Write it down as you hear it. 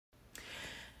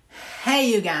Hey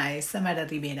you guys, Samara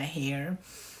Riviera here.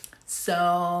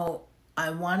 So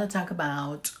I want to talk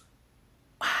about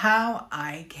how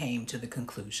I came to the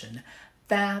conclusion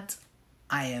that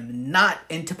I am not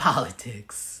into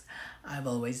politics. I've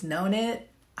always known it.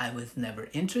 I was never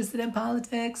interested in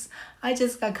politics. I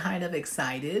just got kind of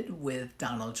excited with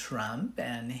Donald Trump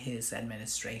and his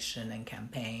administration and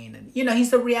campaign. And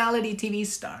he's a reality TV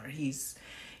star. He's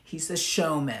a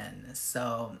showman.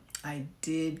 So I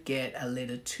did get a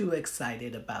little too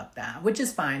excited about that, which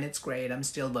is fine. It's great. I'm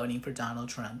still voting for Donald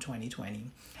Trump 2020.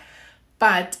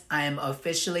 But I am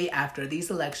officially, after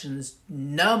these elections,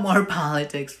 no more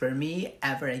politics for me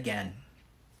ever again.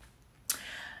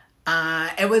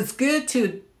 It was good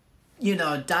to,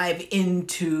 dive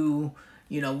into,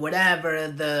 whatever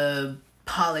the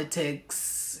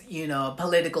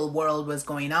political world was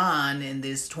going on in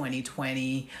this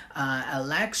 2020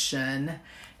 election.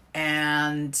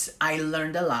 And I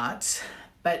learned a lot.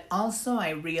 But also I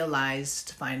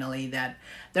realized finally that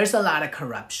there's a lot of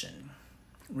corruption,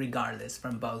 regardless,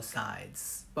 from both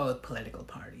sides, both political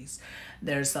parties.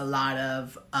 There's a lot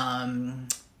of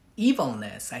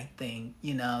evilness, I think.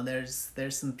 There's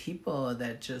some people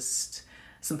that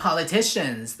some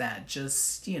politicians that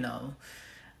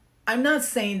I'm not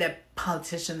saying that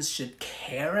politicians should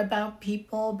care about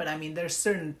people, but I mean, there's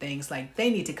certain things like they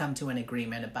need to come to an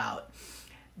agreement about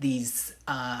these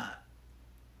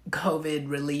COVID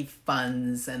relief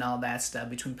funds and all that stuff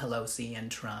between Pelosi and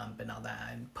Trump and all that,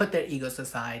 and put their egos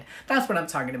aside. That's what I'm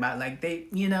talking about. Like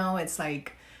it's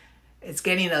like, it's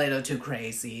getting a little too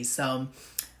crazy. So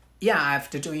yeah,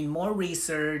 after doing more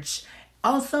research,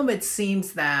 also it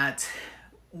seems that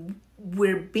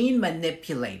we're being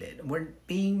manipulated. We're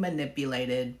being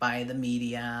manipulated by the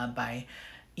media, by,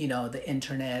 the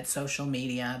internet, social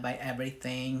media, by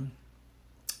everything.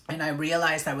 And I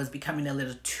realized I was becoming a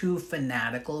little too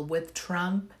fanatical with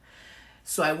Trump.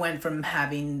 So I went from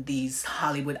having these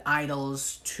Hollywood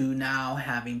idols to now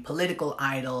having political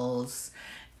idols.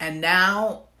 And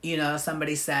now,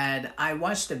 somebody said, I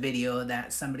watched a video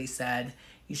that somebody said,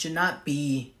 you should not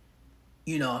be,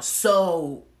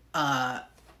 so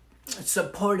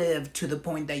supportive to the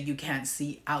point that you can't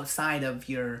see outside of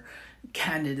your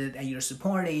candidate that you're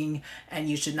supporting, and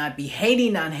you should not be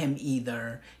hating on him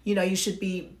either. You should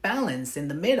be balanced in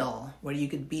the middle, where you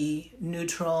could be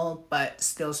neutral but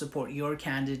still support your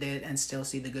candidate and still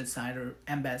see the good side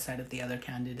and bad side of the other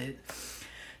candidate.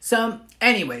 So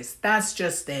anyways, that's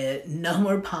just it. No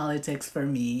more politics for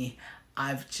me.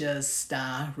 I've just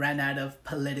ran out of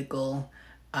political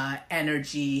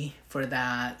energy for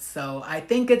that. So I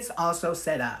think it's also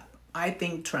set up. I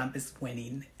think Trump is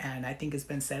winning, and I think it's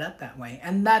been set up that way.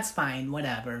 And that's fine,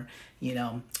 whatever.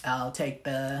 I'll take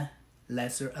the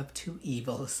lesser of two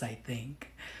evils, I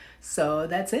think. So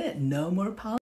that's it. No more politics.